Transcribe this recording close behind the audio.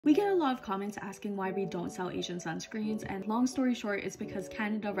We get a lot of comments asking why we don't sell Asian sunscreens, and long story short, it's because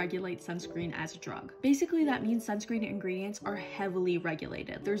Canada regulates sunscreen as a drug. Basically, that means sunscreen ingredients are heavily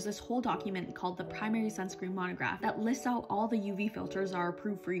regulated. There's this whole document called the Primary Sunscreen Monograph that lists out all the UV filters that are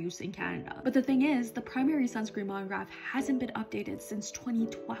approved for use in Canada. But the thing is, the Primary Sunscreen Monograph hasn't been updated since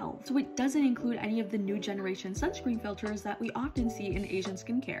 2012, so it doesn't include any of the new generation sunscreen filters that we often see in Asian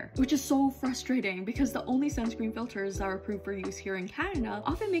skincare, which is so frustrating because the only sunscreen filters that are approved for use here in Canada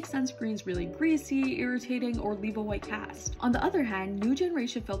often make sunscreens really greasy, irritating, or leave a white cast. On the other hand, new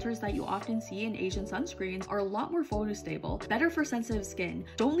generation filters that you often see in Asian sunscreens are a lot more photostable, better for sensitive skin,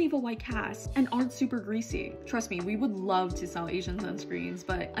 don't leave a white cast, and aren't super greasy. Trust me, we would love to sell Asian sunscreens,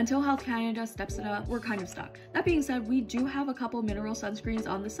 but until Health Canada steps it up, we're kind of stuck. That being said, we do have a couple mineral sunscreens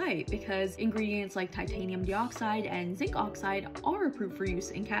on the site because ingredients like titanium dioxide and zinc oxide are approved for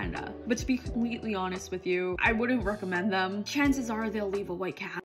use in Canada. But to be completely honest with you, I wouldn't recommend them. Chances are they'll leave a white